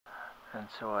and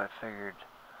so I figured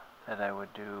that I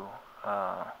would do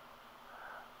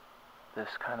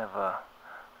this kind of a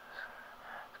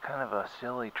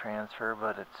silly transfer,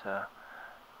 but it's a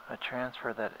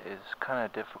transfer that is kind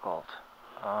of difficult,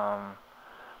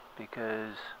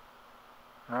 because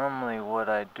normally what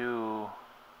I do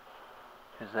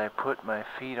is I put my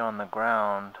feet on the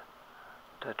ground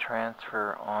to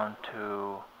transfer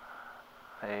onto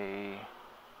a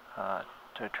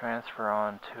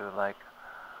like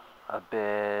a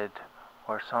bed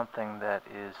or something that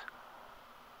is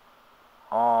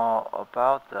all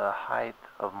about the height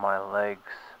of my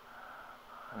legs,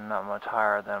 not much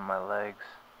higher than my legs.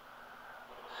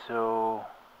 So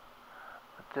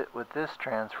with this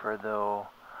transfer though,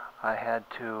 I had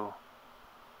to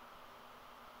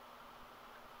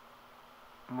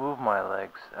move my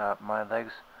legs. I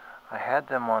had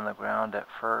them on the ground at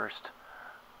first,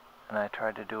 and I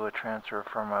tried to do a transfer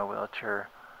from my wheelchair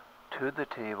to the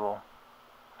table,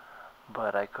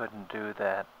 but I couldn't do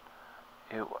that.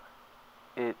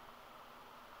 It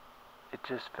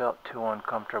just felt too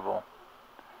uncomfortable.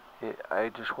 I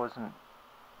just wasn't.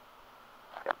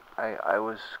 I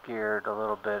was scared a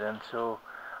little bit, and so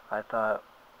I thought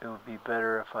it would be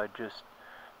better if I just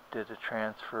did a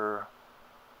transfer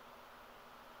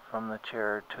from the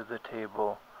chair to the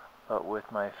table, but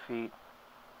with my feet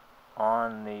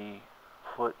on the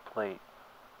foot plates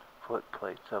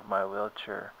of my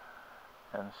wheelchair,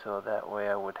 and so that way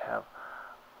I would have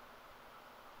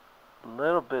a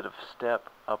little bit of step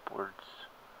upwards.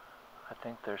 I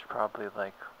think there's probably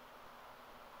like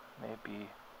maybe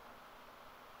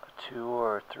a 2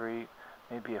 or 3,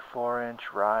 maybe a 4-inch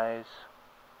rise,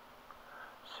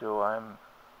 so I'm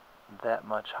that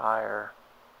much higher.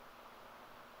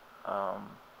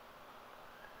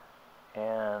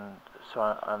 And so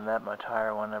I'm that much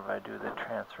higher whenever I do the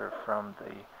transfer from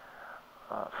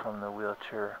the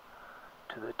wheelchair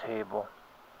to the table.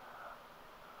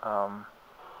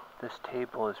 This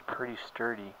table is pretty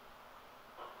sturdy,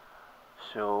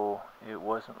 so it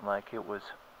wasn't like it was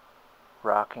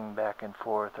rocking back and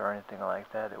forth or anything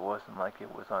like that. It wasn't like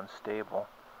it was unstable,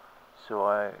 so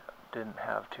I didn't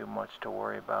have too much to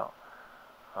worry about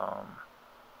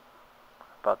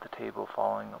the table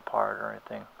falling apart or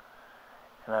anything.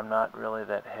 And I'm not really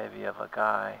that heavy of a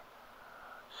guy,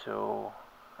 so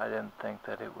I didn't think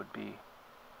that it would be,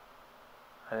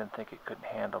 I didn't think it could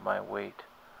handle my weight.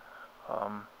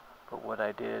 But what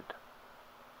I did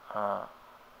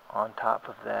on top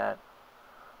of that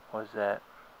was that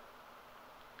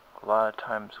a lot of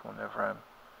times whenever I'm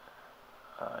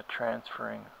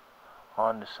transferring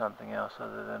onto something else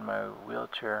other than my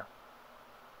wheelchair,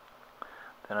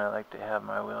 then I like to have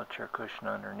my wheelchair cushion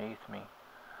underneath me,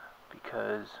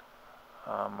 because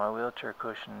my wheelchair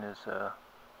cushion is a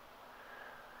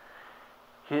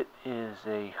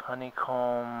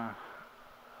honeycomb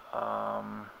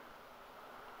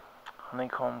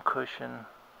cushion,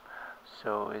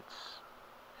 so it's,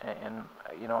 and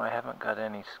you know, I haven't got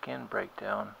any skin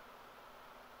breakdown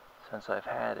since I've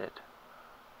had it,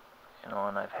 you know,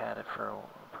 and I've had it for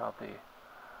probably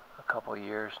a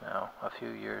few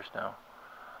years now,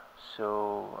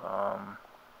 so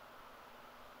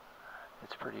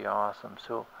it's pretty awesome.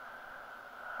 So,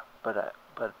 but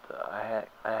I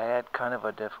had kind of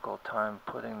a difficult time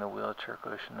putting the wheelchair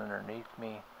cushion underneath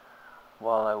me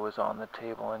while I was on the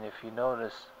table. And if you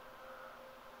notice,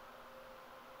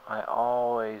 I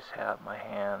always have my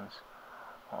hands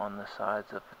on the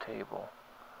sides of the table,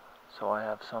 so I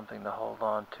have something to hold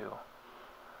on to.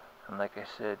 And like I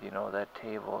said, you know, that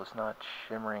table is not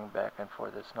shimmering back and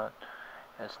forth. It's not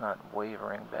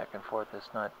wavering back and forth.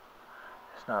 It's not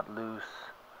loose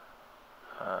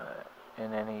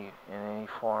in any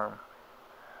form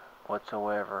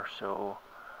whatsoever. So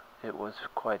it was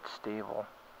quite stable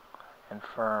and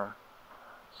firm.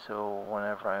 So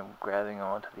whenever I'm grabbing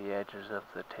onto the edges of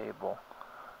the table,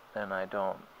 then I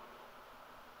don't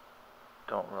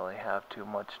really have too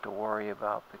much to worry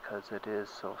about, because it is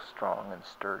so strong and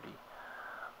sturdy.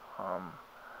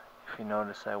 If you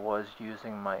notice, I was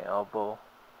using my elbow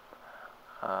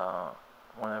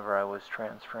whenever I was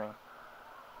transferring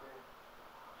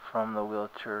from the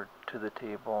wheelchair to the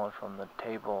table, and from the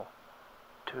table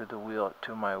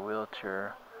to my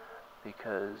wheelchair,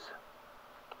 because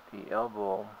the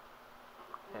elbow,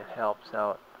 it helps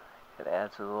out. It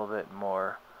adds a little bit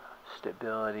more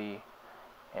stability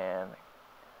and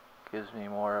gives me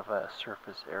more of a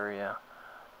surface area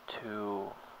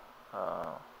to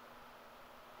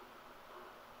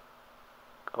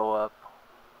go up,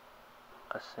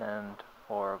 ascend,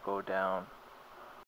 or go down.